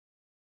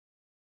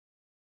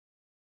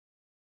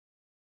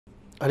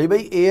علی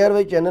بھائی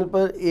ARY channel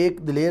پر ایک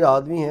دلیر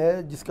آدمی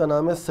ہے جس کا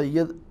نام ہے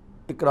سید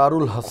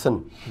اقرار-ال-حسن،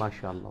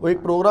 ماشاءاللہ۔ وہ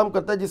ایک پروگرام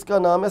کرتا ہے جس کا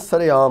نام ہے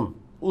SAR-e-AAM۔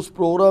 اس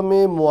پروگرام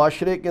میں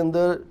معاشرے کے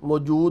اندر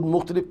موجود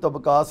مختلف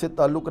طبقات سے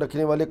تعلق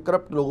رکھنے والے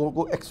کرپٹ لوگوں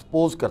کو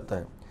ایکسپوز کرتا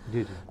ہے۔ جی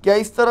جی۔ کیا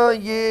اس طرح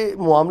یہ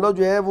معاملہ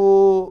جو ہے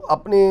وہ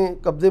اپنے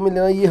قبضے میں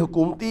لینا یہ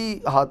حکومتی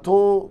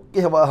ہاتھوں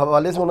کے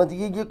حوالے سے ہونا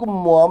چاہیے؟ یہ کوئی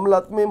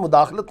معاملات میں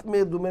مداخلت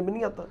میں ذمہ میں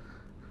نہیں آتا؟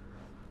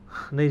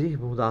 نہیں جی،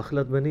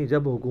 مداخلت میں نہیں۔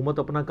 جب حکومت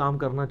اپنا کام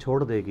کرنا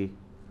چھوڑ دے گی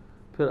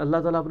پھر اللہ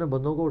تعالیٰ اپنے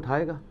بندوں کو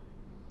اٹھائے گا۔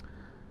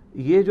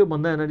 یہ جو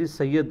بندہ ہے نا جی،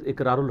 سید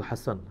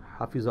اقرار-ال-حسن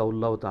حافظہ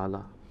اللہ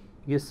تعالیٰ،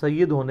 یہ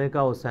سید ہونے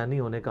کا، حسینی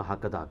ہونے کا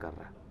حق ادا کر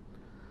رہا ہے۔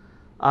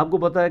 آپ کو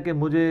پتہ ہے کہ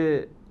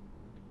مجھے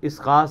اس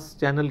خاص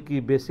چینل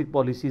کی بیسک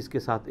پالیسیز کے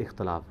ساتھ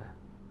اختلاف ہے۔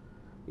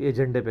 یہ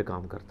ایجنڈے پہ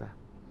کام کرتا ہے،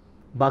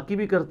 باقی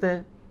بھی کرتے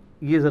ہیں،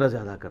 یہ ذرا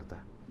زیادہ کرتا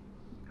ہے۔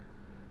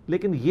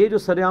 لیکن یہ جو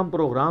SAR-e-AAM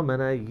پروگرام ہے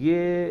نا،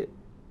 یہ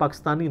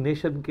پاکستانی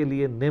نیشن کے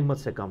لیے نعمت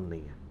سے کم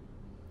نہیں ہے۔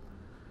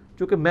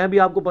 چونکہ میں بھی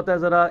آپ کو پتہ ہے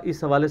ذرا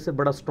اس حوالے سے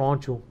بڑا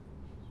سٹرانچ ہوں،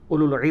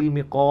 اولو العلم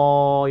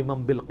قائما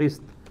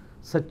بالقسط،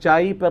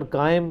 سچائی پر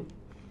قائم،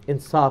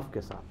 انصاف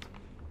کے ساتھ،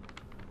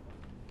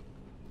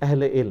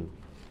 اہل علم۔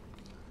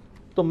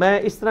 تو میں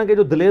اس طرح کے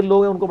جو دلیر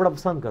لوگ ہیں ان کو بڑا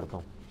پسند کرتا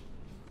ہوں،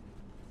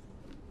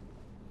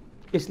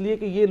 اس لیے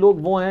کہ یہ لوگ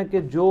وہ ہیں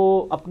کہ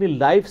جو اپنی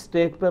لائف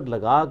سٹیک پر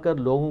لگا کر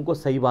لوگوں کو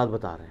صحیح بات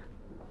بتا رہے ہیں،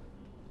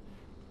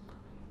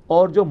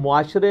 اور جو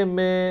معاشرے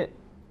میں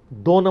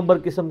 2 نمبر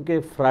قسم کے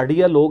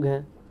فراڈیا لوگ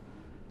ہیں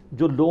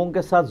جو لوگوں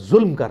کے ساتھ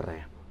ظلم کر رہے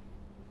ہیں،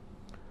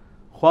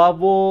 خواہ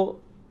وہ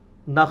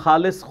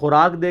ناخالص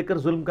خوراک دے کر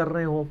ظلم کر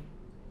رہے ہوں،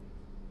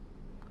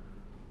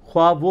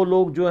 خواہ وہ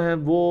لوگ جو ہیں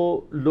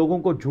وہ لوگوں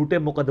کو جھوٹے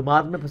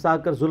مقدمات میں پھنسا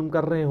کر ظلم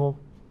کر رہے ہوں،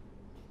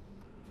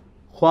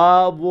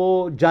 خواہ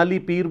وہ جعلی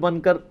پیر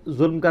بن کر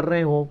ظلم کر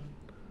رہے ہوں،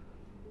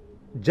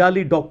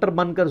 جعلی ڈاکٹر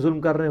بن کر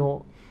ظلم کر رہے ہوں،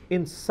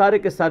 ان سارے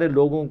کے سارے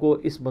لوگوں کو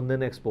اس بندے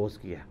نے ایکسپوز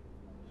کیا ہے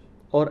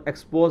اور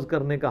ایکسپوز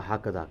کرنے کا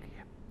حق ادا کیا ہے۔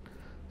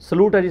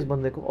 سلوٹ ہے جس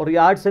بندے کو، اور یہ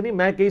آج سے نہیں،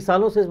 میں کئی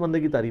سالوں سے اس بندے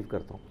کی تعریف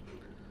کرتا ہوں،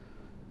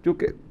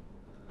 کیونکہ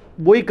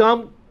وہی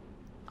کام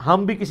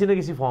ہم بھی کسی نہ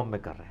کسی فارم میں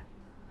کر رہے ہیں۔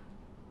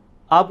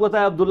 آپ کو پتہ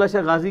ہے عبداللہ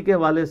شاہ غازی کے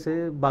حوالے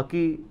سے،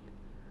 باقی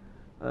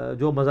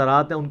جو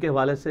مزارات ہیں ان کے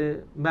حوالے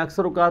سے میں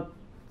اکثر اوقات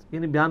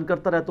یعنی بیان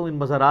کرتا رہتا ہوں ان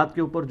مزارات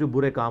کے اوپر جو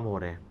برے کام ہو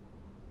رہے ہیں،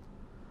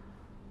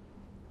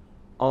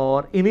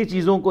 اور انہی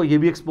چیزوں کو یہ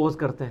بھی ایکسپوز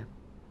کرتے ہیں۔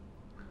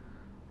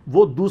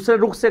 وہ دوسرے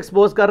رخ سے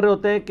ایکسپوز کر رہے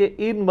ہوتے ہیں کہ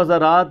ان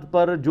مزارات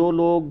پر جو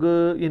لوگ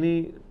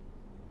یعنی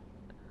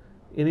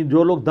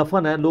جو لوگ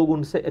دفن ہیں، لوگ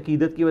ان سے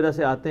عقیدت کی وجہ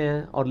سے آتے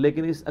ہیں، اور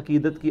لیکن اس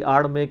عقیدت کی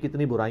آڑ میں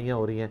کتنی برائیاں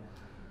ہو رہی ہیں،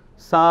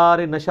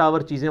 سارے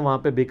نشاور چیزیں وہاں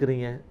پہ بک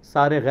رہی ہیں،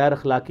 سارے غیر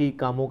اخلاقی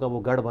کاموں کا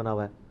وہ گڑھ بنا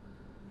ہوا ہے،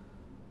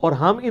 اور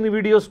ہم ان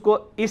ویڈیوز کو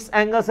اس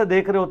اینگل سے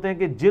دیکھ رہے ہوتے ہیں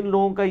کہ جن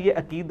لوگوں کا یہ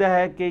عقیدہ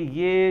ہے کہ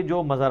یہ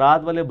جو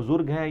مزارات والے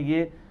بزرگ ہیں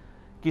یہ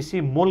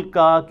کسی ملک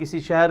کا، کسی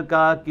شہر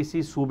کا،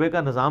 کسی صوبے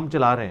کا نظام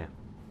چلا رہے ہیں،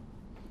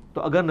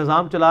 تو اگر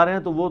نظام چلا رہے ہیں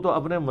تو وہ تو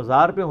اپنے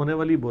مزار پہ ہونے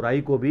والی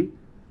برائی کو بھی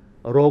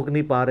روک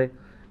نہیں پا رہے۔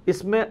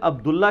 اس میں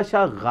عبداللہ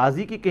شاہ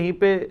غازی کی کہیں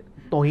پہ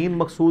توہین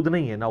مقصود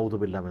نہیں ہے، نعوذ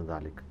باللہ من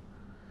ذالک،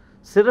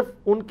 صرف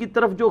ان کی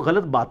طرف جو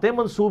غلط باتیں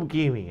منسوب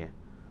کی ہوئی ہیں،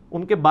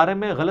 ان کے بارے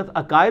میں غلط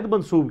عقائد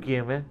منسوب کیے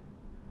ہوئے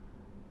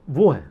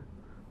وہ ہیں۔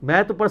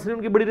 میں تو پرسنلی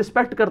ان کی بڑی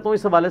رسپیکٹ کرتا ہوں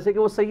اس حوالے سے کہ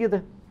وہ سید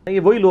ہیں۔ یہ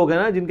وہی لوگ ہیں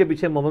نا جن کے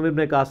پیچھے محمد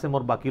ابن قاسم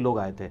اور باقی لوگ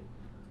آئے تھے،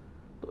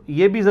 تو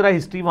یہ بھی ذرا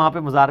ہسٹری وہاں پہ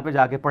مزار پہ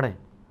جا کے پڑھیں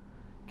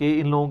کہ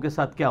ان لوگوں کے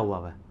ساتھ کیا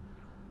ہوا ہے۔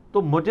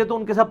 تو مجھے تو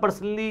ان کے ساتھ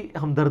پرسنلی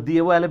ہمدردی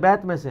ہے، وہ اہل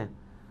بیت میں سے ہیں،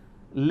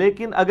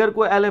 لیکن اگر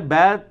کوئی اہل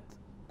بیت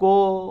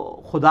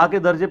کو خدا کے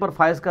درجے پر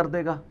فائز کر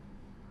دے گا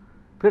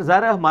پھر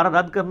ظاہر ہے ہمارا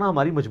رد کرنا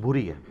ہماری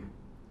مجبوری ہے۔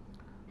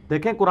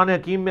 دیکھیں قرآن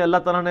حکیم میں اللہ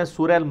تعالیٰ نے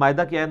سورہ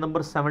المائدہ کی آیت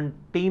نمبر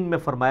 17 میں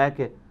فرمایا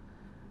کہ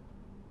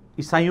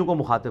عیسائیوں کو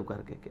مخاطب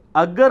کر کے کہ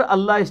اگر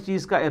اللہ اس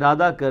چیز کا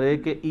ارادہ کرے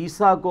کہ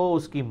عیسیٰ کو،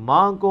 اس کی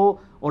ماں کو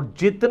اور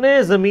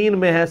جتنے زمین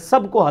میں ہیں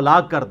سب کو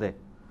ہلاک کر دے،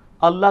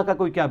 اللہ کا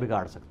کوئی کیا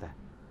بگاڑ سکتا ہے؟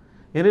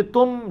 یعنی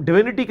تم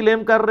ڈیوینٹی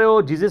کلیم کر رہے ہو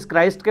جیزس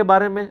کرائسٹ کے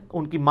بارے میں،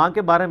 ان کی ماں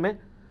کے بارے میں،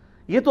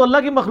 یہ تو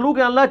اللہ کی مخلوق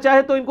ہے، اللہ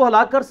چاہے تو ان کو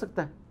ہلاک کر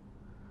سکتا ہے۔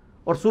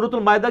 اور سورۃ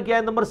المائدہ کی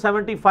آیت نمبر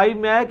 75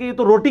 میں آیا کہ یہ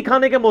تو روٹی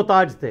کھانے کے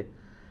محتاج تھے،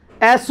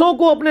 ایسوں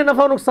کو اپنے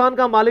نفع و نقصان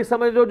کا مالک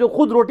سمجھ لو جو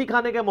خود روٹی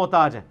کھانے کے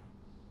محتاج ہیں۔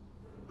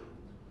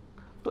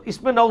 تو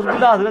اس میں نعوذ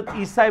باللہ حضرت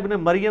عیسیٰ ابن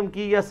مریم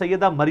کی یا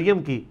سیدہ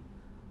مریم کی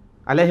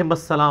علیہم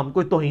السلام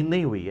کوئی توہین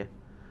نہیں ہوئی ہے،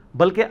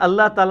 بلکہ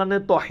اللہ تعالیٰ نے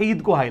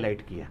توحید کو ہائی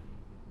لائٹ کیا۔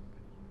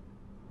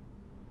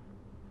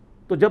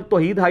 تو جب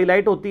توحید ہائی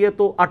لائٹ ہوتی ہے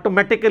تو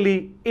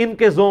آٹومیٹیکلی ان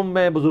کے زوم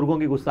میں بزرگوں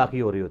کی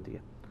گستاخی ہو رہی ہوتی ہے۔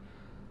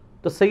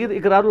 تو سید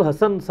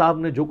اقرار-ال-حسن صاحب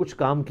نے جو کچھ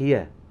کام کیا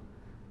ہے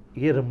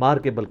یہ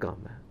ریمارکیبل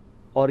کام ہے،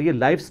 اور یہ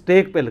لائف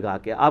سٹیک پہ لگا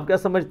کے آپ کیا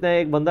سمجھتے ہیں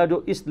ایک بندہ جو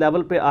اس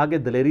لیول پہ آگے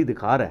دلیری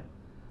دکھا رہا ہے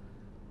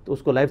تو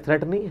اس کو لائف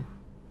تھریٹ نہیں ہے؟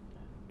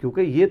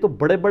 کیونکہ یہ تو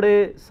بڑے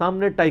بڑے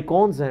سامنے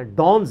ٹائکونز ہیں،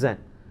 ڈونز ہیں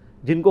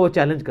جن کو وہ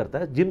چیلنج کرتا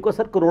ہے، جن کو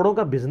سر کروڑوں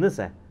کا بزنس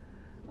ہے۔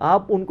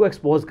 آپ ان کو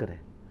ایکسپوز کریں،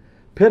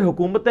 پھر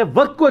حکومت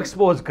وقت کو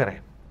ایکسپوز کریں۔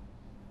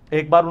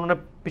 ایک بار انہوں نے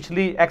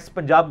پچھلی ایکس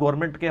پنجاب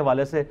گورنمنٹ کے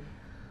حوالے سے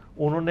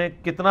انہوں نے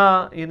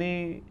کتنا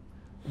یعنی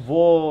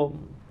وہ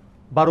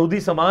بارودی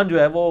سامان جو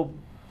ہے وہ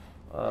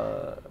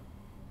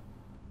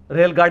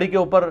ریل گاڑی کے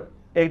اوپر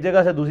ایک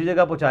جگہ سے دوسری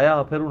جگہ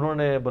پہنچایا. پھر انہوں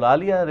نے بلا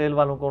لیا ریل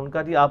والوں کو, ان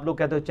کا جی آپ لوگ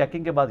کہتے ہو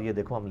چیکنگ کے بعد یہ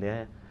دیکھو ہم لے آئے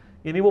ہیں.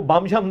 یعنی وہ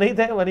بم شم نہیں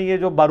تھے, یعنی یہ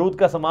جو بارود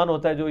کا سامان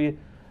ہوتا ہے جو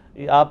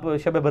یہ آپ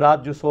شب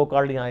برات جو سو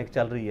کارڈ یہاں ایک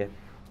چل رہی ہے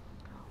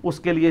اس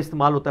کے لیے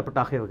استعمال ہوتا ہے,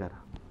 پٹاخے وغیرہ.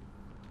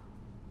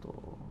 تو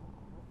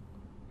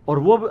اور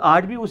وہ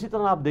آج بھی اسی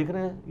طرح آپ دیکھ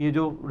رہے ہیں, یہ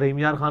جو رحیم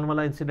یار خان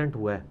والا انسیڈنٹ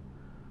ہوا ہے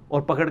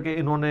اور پکڑ کے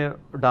انہوں نے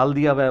ڈال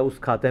دیا ہوا ہے اس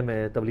کھاتے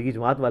میں تبلیغی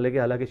جماعت والے کے,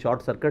 حالانکہ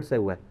شارٹ سرکٹ سے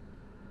ہوا ہے.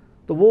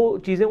 تو وہ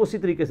چیزیں اسی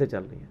طریقے سے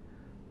چل رہی ہیں.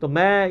 تو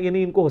میں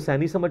یعنی ان کو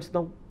حسینی سمجھتا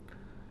ہوں.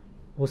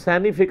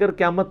 حسینی فکر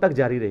قیامت تک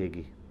جاری رہے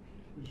گی.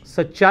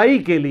 سچائی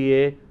کے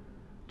لیے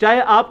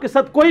چاہے آپ کے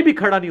ساتھ کوئی بھی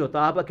کھڑا نہیں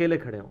ہوتا, آپ اکیلے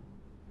کھڑے ہوں.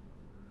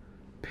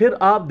 پھر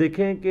آپ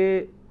دیکھیں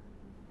کہ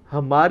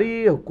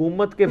ہماری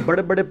حکومت کے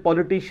بڑے بڑے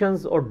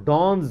پولیٹیشنز اور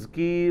ڈانز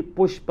کی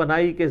پش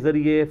پنائی کے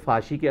ذریعے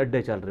فحاشی کے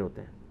اڈے چل رہے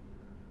ہوتے ہیں.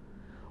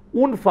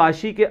 ان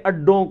فحاشی کے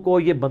اڈوں کو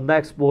یہ بندہ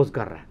ایکسپوز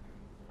کر رہا ہے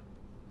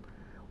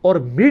اور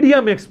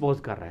میڈیا میں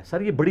ایکسپوز کر رہا ہے.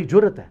 سر یہ بڑی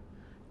جرت ہے,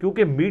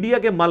 کیونکہ میڈیا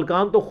کے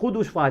مالکان تو خود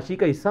اس فحاشی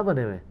کا حصہ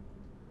بنے ہوئے ہیں.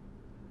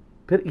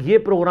 پھر یہ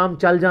پروگرام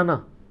چل جانا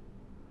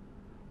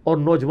اور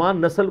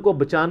نوجوان نسل کو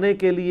بچانے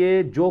کے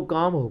لیے جو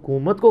کام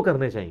حکومت کو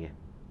کرنے چاہیے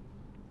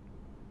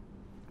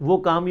وہ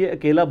کام یہ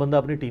اکیلا بندہ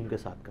اپنی ٹیم کے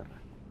ساتھ کر رہا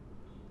ہے,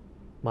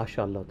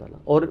 ماشاء اللہ تعالیٰ.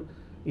 اور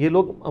یہ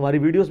لوگ ہماری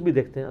ویڈیوز بھی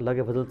دیکھتے ہیں, اللہ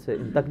کے فضل سے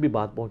ان تک بھی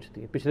بات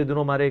پہنچتی ہے. پچھلے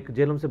دنوں ہمارے ایک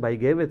جیلم سے بھائی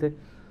گئے ہوئے تھے,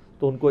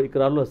 تو ان کو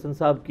اقرار-ال-حسن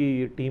صاحب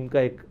کی ٹیم کا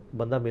ایک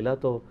بندہ ملا,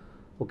 تو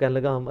وہ کہنے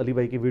لگا ہم علی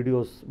بھائی کی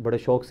ویڈیوز بڑے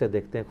شوق سے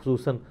دیکھتے ہیں,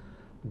 خصوصاً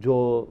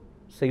جو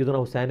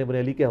سیدنا حسین ابن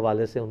علی کے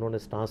حوالے سے انہوں نے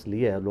سٹانس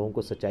لیا ہے, لوگوں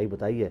کو سچائی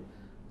بتائی ہے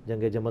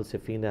جنگ جمل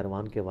صفین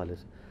اروان کے حوالے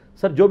سے.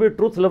 سر جو بھی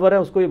ٹروتھ لور ہے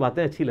اس کو یہ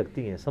باتیں اچھی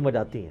لگتی ہیں, سمجھ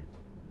آتی ہیں.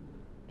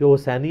 جو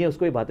حسینی ہے اس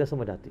کو یہ باتیں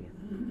سمجھ آتی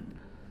ہیں.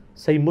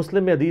 صحیح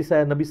مسلم میں حدیث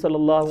ہے, نبی صلی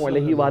اللہ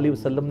علیہ وآلہ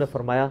وسلم نے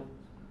فرمایا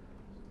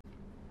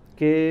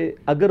کہ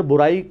اگر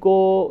برائی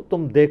کو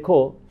تم دیکھو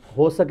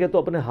ہو سکے تو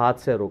اپنے ہاتھ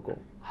سے روکو,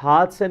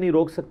 ہاتھ سے نہیں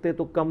روک سکتے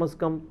تو کم از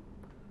کم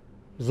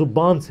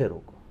زبان سے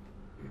روکو,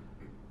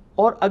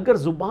 اور اگر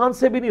زبان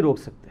سے بھی نہیں روک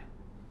سکتے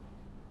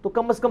تو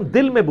کم از کم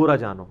دل میں برا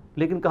جانو.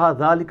 لیکن کہا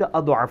ذالک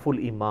اضعف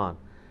الایمان,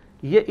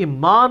 یہ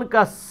ایمان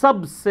کا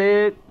سب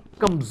سے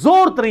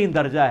کمزور ترین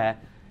درجہ ہے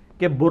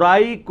کہ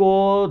برائی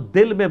کو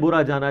دل میں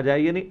برا جانا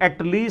جائے. یعنی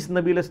ایٹ لیسٹ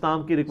نبی علیہ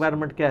السلام کی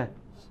ریکوائرمنٹ کیا ہے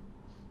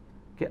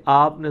کہ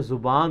آپ نے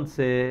زبان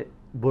سے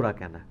برا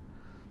کہنا ہے.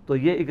 تو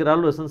یہ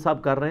اقرار-ال-حسن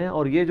صاحب کر رہے ہیں,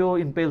 اور یہ جو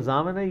ان پہ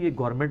الزام ہے نا, یہ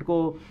گورنمنٹ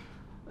کو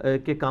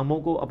کے کاموں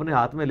کو اپنے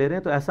ہاتھ میں لے رہے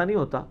ہیں. تو ایسا نہیں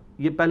ہوتا,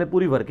 یہ پہلے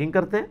پوری ورکنگ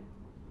کرتے ہیں,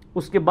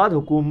 اس کے بعد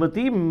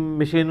حکومتی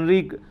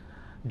مشینری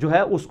جو ہے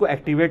اس کو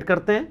ایکٹیویٹ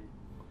کرتے ہیں,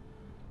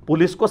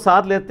 پولیس کو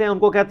ساتھ لیتے ہیں, ان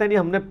کو کہتے ہیں نہیں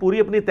ہم نے پوری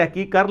اپنی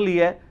تحقیق کر لی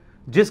ہے,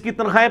 جس کی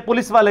تنخواہیں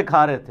پولیس والے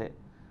کھا رہے تھے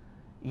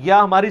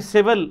یا ہماری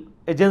سول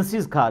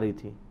ایجنسیز کھا رہی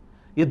تھی,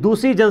 یہ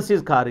دوسری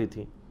ایجنسیز کھا رہی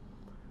تھی,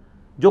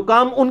 جو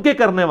کام ان کے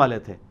کرنے والے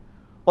تھے.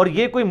 اور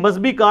یہ کوئی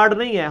مذہبی کارڈ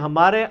نہیں ہے,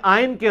 ہمارے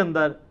آئین کے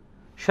اندر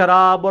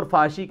شراب اور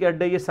فحاشی کے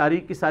اڈے یہ ساری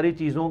کی ساری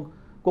چیزوں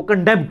کو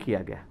کنڈیم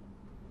کیا گیا.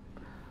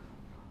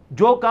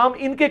 جو کام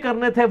ان کے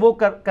کرنے تھے وہ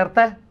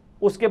کرتا ہے.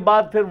 اس کے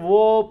بعد پھر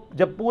وہ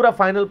جب پورا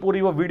فائنل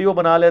پوری وہ ویڈیو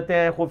بنا لیتے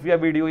ہیں, خفیہ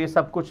ویڈیو یہ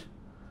سب کچھ,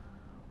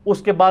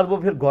 اس کے بعد وہ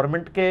پھر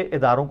گورنمنٹ کے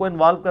اداروں کو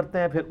انوالو کرتے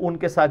ہیں, پھر ان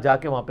کے ساتھ جا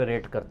کے وہاں پہ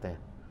ریٹ کرتے ہیں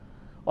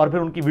اور پھر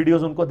ان کی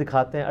ویڈیوز ان کو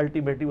دکھاتے ہیں.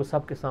 الٹیمیٹلی وہ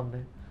سب کے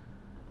سامنے.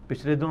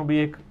 پچھلے دنوں بھی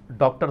ایک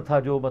ڈاکٹر تھا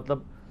جو مطلب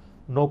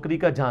نوکری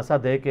کا جھانسا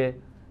دے کے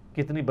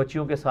کتنی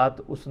بچیوں کے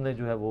ساتھ اس نے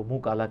جو ہے وہ منہ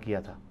کالا کیا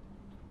تھا.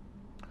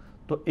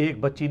 تو ایک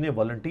بچی نے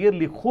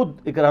والنٹیئرلی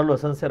خود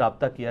اقرار-ال-حسن سے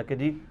رابطہ کیا کہ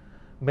جی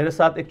میرے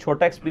ساتھ ایک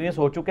چھوٹا ایکسپیرینس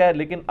ہو چکا ہے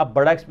لیکن اب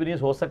بڑا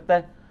ایکسپیرینس ہو سکتا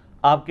ہے,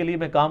 آپ کے لیے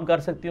میں کام کر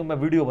سکتی ہوں, میں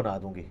ویڈیو بنا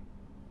دوں گی.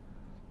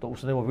 تو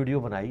اس نے وہ ویڈیو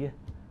بنائی ہے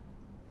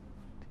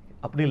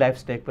اپنی لائف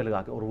سٹیک پہ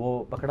لگا کے, اور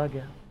وہ پکڑا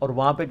گیا. اور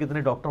وہاں پہ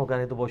کتنے ڈاکٹر ہو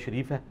گئے, تو وہ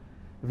شریف ہے,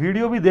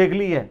 ویڈیو بھی دیکھ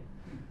لی ہے.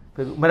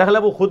 پھر میرا خیال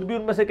ہے وہ خود بھی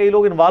ان میں سے کئی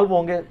لوگ انوالو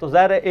ہوں گے, تو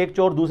ظاہر ہے ایک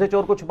چور دوسرے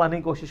چور کو چھپانے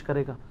کی کوشش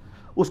کرے گا.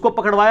 اس کو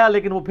پکڑوایا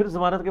لیکن وہ پھر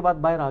ضمانت کے بعد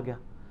باہر آ گیا.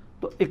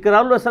 تو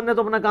اقرار-ال-حسن نے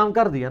تو اپنا کام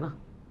کر دیا نا.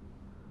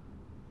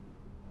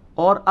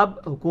 اور اب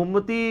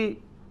حکومتی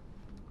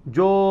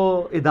جو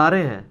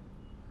ادارے ہیں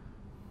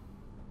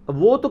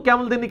وہ تو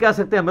قیامت الدین نہیں کہہ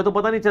سکتے ہمیں تو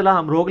پتہ نہیں چلا,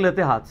 ہم روک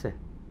لیتے ہاتھ سے.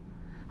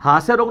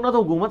 ہاتھ سے روکنا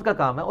تو حکومت کا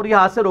کام ہے, اور یہ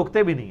ہاتھ سے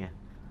روکتے بھی نہیں ہیں.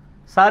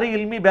 ساری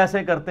علمی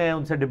بحثیں کرتے ہیں,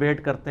 ان سے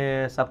ڈیبیٹ کرتے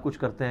ہیں, سب کچھ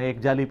کرتے ہیں.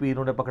 ایک جعلی پیر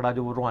انہوں نے پکڑا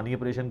جو وہ روحانی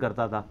آپریشن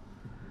کرتا تھا.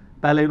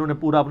 پہلے انہوں نے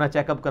پورا اپنا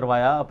چیک اپ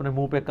کروایا, اپنے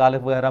منہ پہ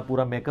کالف وغیرہ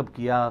پورا میک اپ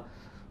کیا.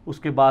 اس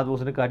کے بعد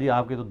اس نے کہا جی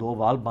آپ کے تو 2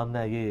 وال بند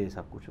ہیں, یہ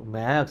سب کچھ.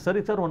 میں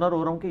اکثر ہونا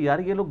رو رہا ہوں کہ یار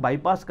یہ لوگ بائی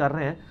پاس کر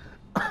رہے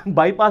ہیں.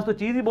 بائی پاس تو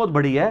چیز ہی بہت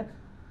بڑی ہے.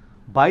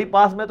 بائی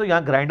پاس میں تو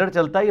یہاں گرائنڈر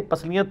چلتا ہے, یہ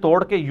پسلیاں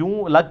توڑ کے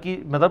یوں الگ کی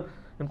مطلب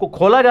ان کو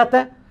کھولا جاتا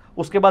ہے,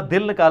 اس کے بعد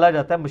دل نکالا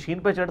جاتا ہے, مشین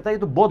پہ چڑھتا ہے. یہ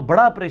تو بہت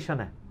بڑا آپریشن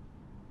ہے.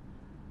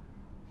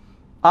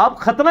 آپ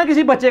ختنہ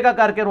کسی بچے کا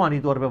کر کے روحانی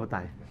طور پہ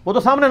بتائیں, وہ تو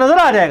سامنے نظر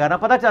آ جائے گا نا,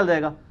 پتہ چل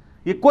جائے گا.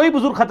 یہ کوئی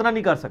بزرگ ختنہ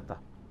نہیں کر سکتا.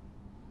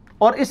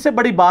 اور اس سے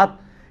بڑی بات,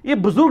 یہ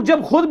بزرگ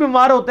جب خود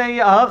بیمار ہوتے ہیں,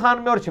 یہ آغا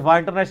خان میں اور شفا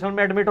انٹرنیشنل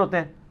میں ایڈمٹ ہوتے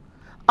ہیں,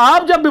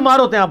 آپ جب بیمار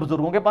ہوتے ہیں آپ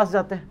بزرگوں کے پاس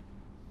جاتے ہیں،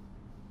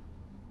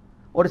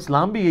 اور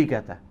اسلام بھی یہی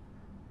کہتا ہے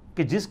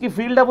کہ جس کی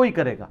فیلڈ ہے وہی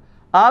کرے گا.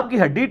 آپ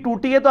کی ہڈی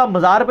ٹوٹی ہے تو آپ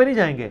مزار پہ نہیں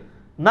جائیں گے،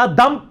 نہ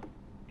دم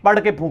پڑھ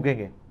کے پھونکیں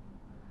گے.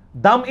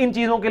 دم ان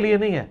چیزوں کے لیے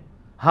نہیں ہے.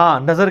 ہاں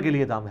نظر کے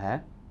لیے دم ہے.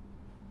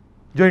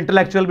 جو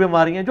انٹلیکچوئل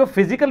بیماری ہیں، جو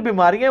فزیکل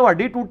بیماری ہیں، وہ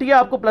ہڈی ٹوٹی ہے،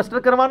 آپ کو پلسٹر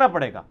کروانا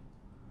پڑے گا.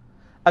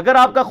 اگر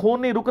آپ کا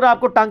خون نہیں رک رہا آپ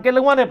کو ٹانکے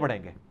لگوانے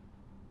پڑیں گے.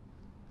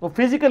 وہ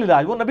فزیکل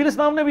علاج، وہ نبی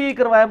اسلام نے بھی یہی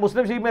کروایا.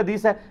 مسلم شریف میں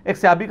حدیث ہے، ایک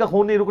صحابی کا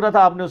خون نہیں رک رہا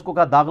تھا، آپ نے اس کو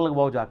کہا داغ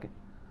لگواؤ جا کے.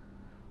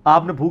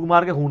 آپ نے پھونک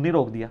مار کے خون نہیں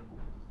روک دیا.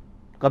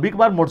 کبھی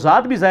کبھار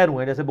معجزات بھی ظاہر ہوئے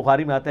ہیں، جیسے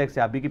بخاری میں آتا ہے ایک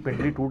صحابی کی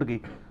پنڈلی ٹوٹ گئی،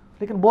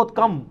 لیکن بہت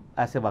کم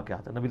ایسے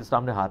واقعات ہیں. نبی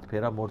اسلام نے ہاتھ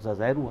پھیرا، معجزہ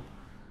ظاہر ہوا.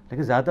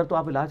 لیکن زیادہ تر تو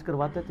آپ علاج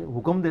کرواتے تھے،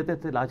 حکم دیتے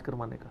تھے علاج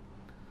کروانے کا.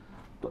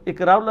 تو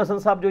اقرار-ال-حسن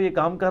صاحب جو یہ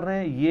کام کر رہے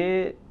ہیں،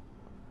 یہ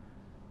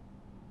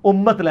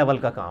امت لیول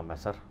کا کام ہے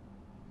سر.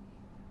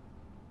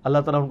 اللہ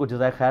تعالیٰ ان کو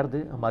جزائے خیر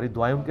دے، ہماری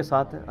دعائیں ان کے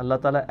ساتھ ہیں. اللہ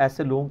تعالیٰ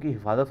ایسے لوگوں کی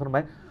حفاظت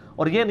فرمائے.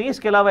 اور یہ نہیں، اس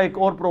کے علاوہ ایک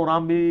اور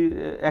پروگرام بھی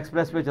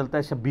ایکسپریس پہ چلتا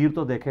ہے، شبیر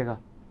تو دیکھے گا،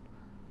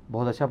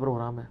 بہت اچھا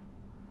پروگرام ہے،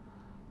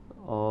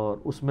 اور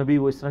اس میں بھی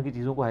وہ اس طرح کی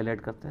چیزوں کو ہائی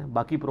لائٹ کرتے ہیں.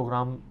 باقی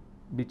پروگرام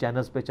بھی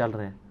چینلز پہ چل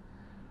رہے ہیں.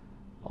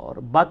 اور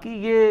باقی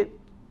یہ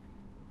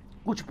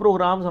کچھ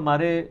پروگرامز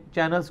ہمارے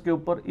چینلز کے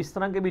اوپر اس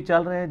طرح کے بھی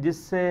چل رہے ہیں جس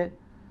سے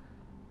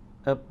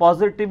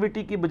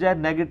پازیٹیوٹی کی بجائے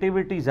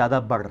نیگیٹیوٹی زیادہ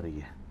بڑھ رہی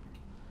ہے.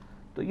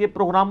 تو یہ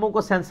پروگراموں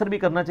کو سینسر بھی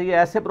کرنا چاہیے.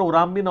 ایسے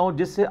پروگرام بھی نہ ہو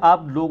جس سے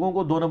آپ لوگوں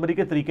کو 2 نمبری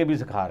کے طریقے بھی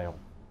سکھا رہے ہوں.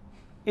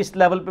 اس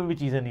لیول پہ بھی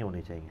چیزیں نہیں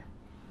ہونی چاہیے.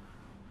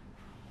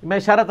 میں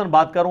اشارتاً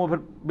بات کروں پھر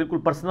بالکل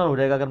پرسنل ہو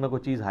جائے گا اگر میں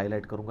کوئی چیز ہائی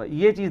لائٹ کروں گا.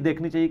 یہ چیز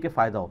دیکھنی چاہیے کہ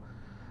فائدہ ہو.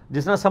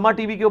 جس طرح سما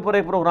ٹی وی کے اوپر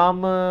ایک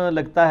پروگرام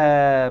لگتا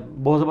ہے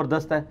بہت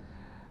زبردست ہے،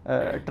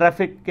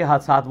 ٹریفک کے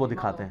حادثات وہ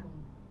دکھاتے ہیں.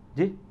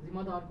 جی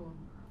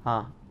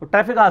ہاں،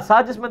 ٹریفک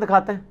حادثات جس میں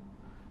دکھاتے ہیں،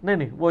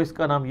 نہیں وہ اس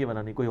کا نام یہ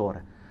بنا نہیں، کوئی اور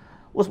ہے.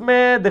 اس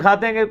میں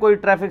دکھاتے ہیں کہ کوئی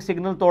ٹریفک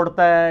سگنل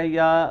توڑتا ہے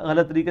یا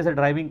غلط طریقے سے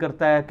ڈرائیونگ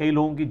کرتا ہے، کئی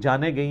لوگوں کی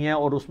جانیں گئی ہیں،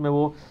 اور اس میں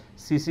وہ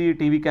سی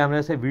ٹی وی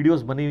کیمرے سے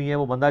ویڈیوز بنی ہوئی ہیں.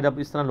 وہ بندہ جب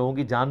اس طرح لوگوں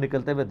کی جان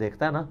نکلتے ہوئے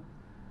دیکھتا ہے نا،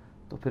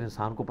 تو پھر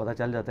انسان کو پتہ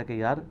چل جاتا ہے کہ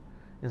یار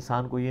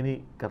انسان کو یہ نہیں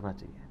کرنا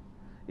چاہیے.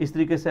 اس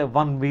طریقے سے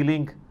ون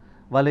ویلنگ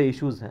والے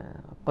ایشوز ہیں،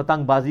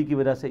 پتنگ بازی کی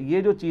وجہ سے.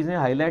 یہ جو چیزیں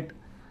ہائی لائٹ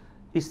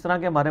اس طرح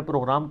کے ہمارے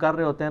پروگرام کر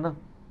رہے ہوتے ہیں نا،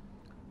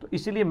 تو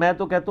اسی لیے میں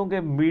تو کہتا ہوں کہ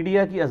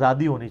میڈیا کی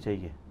آزادی ہونی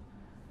چاہیے.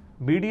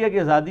 میڈیا کی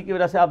آزادی کی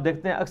وجہ سے آپ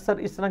دیکھتے ہیں اکثر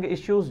اس طرح کے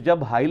ایشوز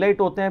جب ہائی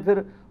لائٹ ہوتے ہیں پھر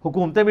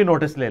حکومتیں بھی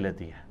نوٹس لے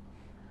لیتی ہیں.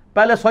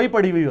 پہلے سوئی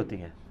پڑی ہوئی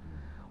ہوتی ہیں،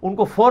 ان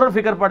کو فوراً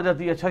فکر پڑ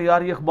جاتی ہے، اچھا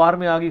یار یہ اخبار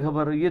میں آ گئی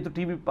خبر، یہ تو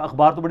ٹی وی،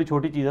 اخبار تو بڑی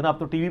چھوٹی چیز ہے نا، اب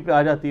تو ٹی وی پہ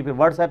آ جاتی ہے، پھر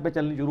واٹس ایپ پہ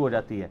چلنی شروع ہو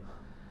جاتی ہے.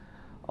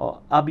 اور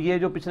اب یہ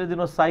جو پچھلے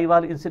دنوں سائی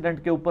وال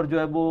انسیڈنٹ کے اوپر جو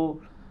ہے وہ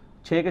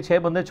 6 کے 6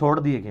 بندے چھوڑ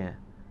دیے گئے ہیں.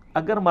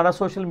 اگر ہمارا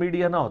سوشل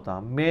میڈیا نہ ہوتا،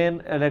 مین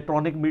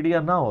الیکٹرانک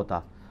میڈیا نہ ہوتا،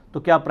 تو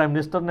کیا پرائم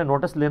منسٹر نے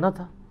نوٹس لینا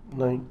تھا؟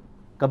 نہیں،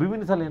 کبھی بھی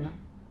نہیں تھا لینا،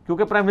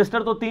 کیونکہ پرائم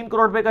منسٹر تو 3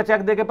 کروڑ روپے کا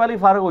چیک دے کے پہلے ہی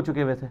فارغ ہو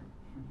چکے ہوئے تھے.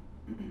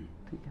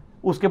 ٹھیک ہے،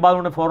 اس کے بعد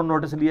انہوں نے فوراً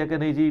نوٹس لیا کہ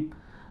نہیں جی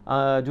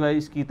جو ہے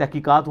اس کی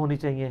تحقیقات ہونی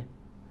چاہیے،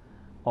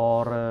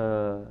 اور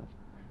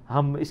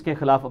ہم اس کے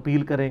خلاف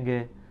اپیل کریں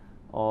گے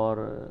اور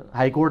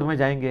ہائی کورٹ میں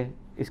جائیں گے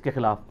اس کے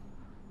خلاف.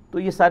 تو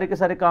یہ سارے کے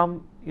سارے کام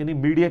یعنی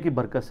میڈیا کی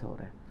برکت سے ہو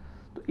رہے ہیں.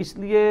 تو اس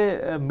لیے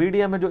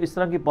میڈیا میں جو اس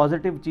طرح کی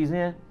پازیٹیو چیزیں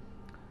ہیں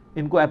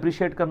ان کو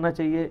اپریشیٹ کرنا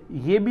چاہیے.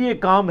 یہ بھی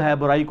ایک کام ہے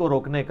برائی کو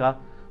روکنے کا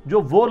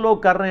جو وہ لوگ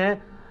کر رہے ہیں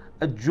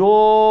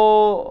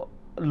جو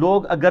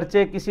لوگ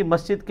اگرچہ کسی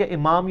مسجد کے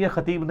امام یا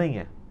خطیب نہیں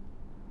ہیں،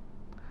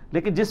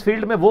 لیکن جس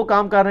فیلڈ میں وہ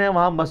کام کر رہے ہیں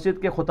وہاں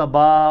مسجد کے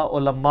خطباء،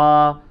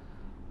 علماء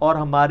اور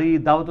ہماری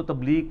دعوت و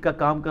تبلیغ کا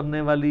کام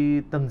کرنے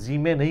والی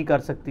تنظیمیں نہیں کر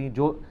سکتی،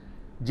 جو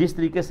جس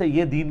طریقے سے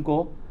یہ دین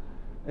کو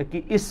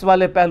کہ اس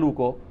والے پہلو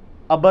کو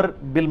امر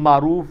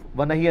بالمعروف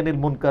و نہی عن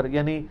المنکر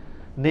یعنی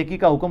نیکی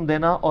کا حکم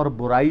دینا اور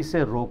برائی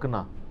سے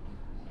روکنا،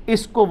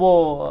 اس کو وہ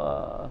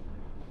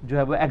جو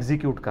ہے وہ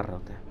ایگزیکیوٹ کر رہے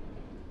ہوتے ہیں.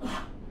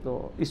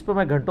 تو اس پہ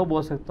میں گھنٹوں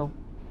بول سکتا ہوں.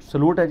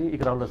 سلوٹ ہے جی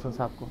اقرار-ال-حسن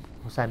صاحب کو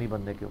حسینی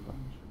بننے کے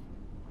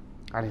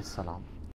اوپر. علیہ السلام.